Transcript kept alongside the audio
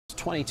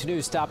22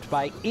 News stopped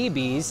by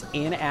EB's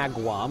in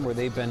Agawam, where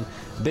they've been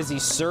busy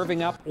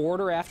serving up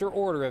order after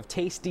order of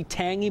tasty,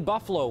 tangy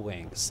buffalo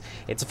wings.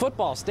 It's a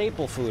football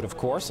staple food, of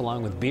course,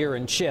 along with beer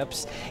and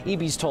chips.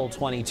 EB's told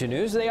 22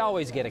 News they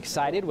always get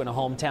excited when a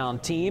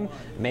hometown team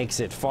makes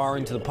it far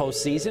into the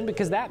postseason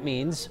because that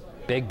means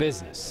big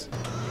business.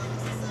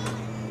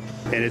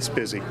 And it's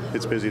busy.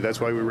 It's busy. That's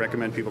why we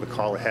recommend people to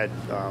call ahead,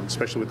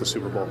 especially with the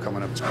Super Bowl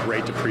coming up. It's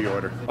great to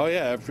pre-order. Oh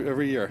yeah,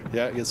 every year.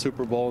 Yeah, it's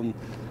Super Bowl, and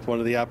it's one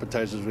of the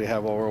appetizers we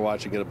have while we're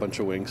watching. Get a bunch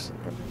of wings.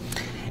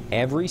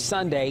 Every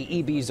Sunday,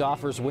 EB's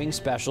offers wing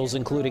specials,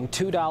 including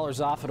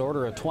 $2 off an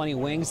order of 20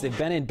 wings. They've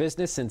been in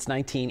business since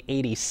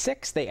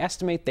 1986. They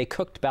estimate they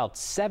cooked about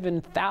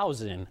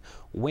 7,000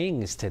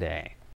 wings today.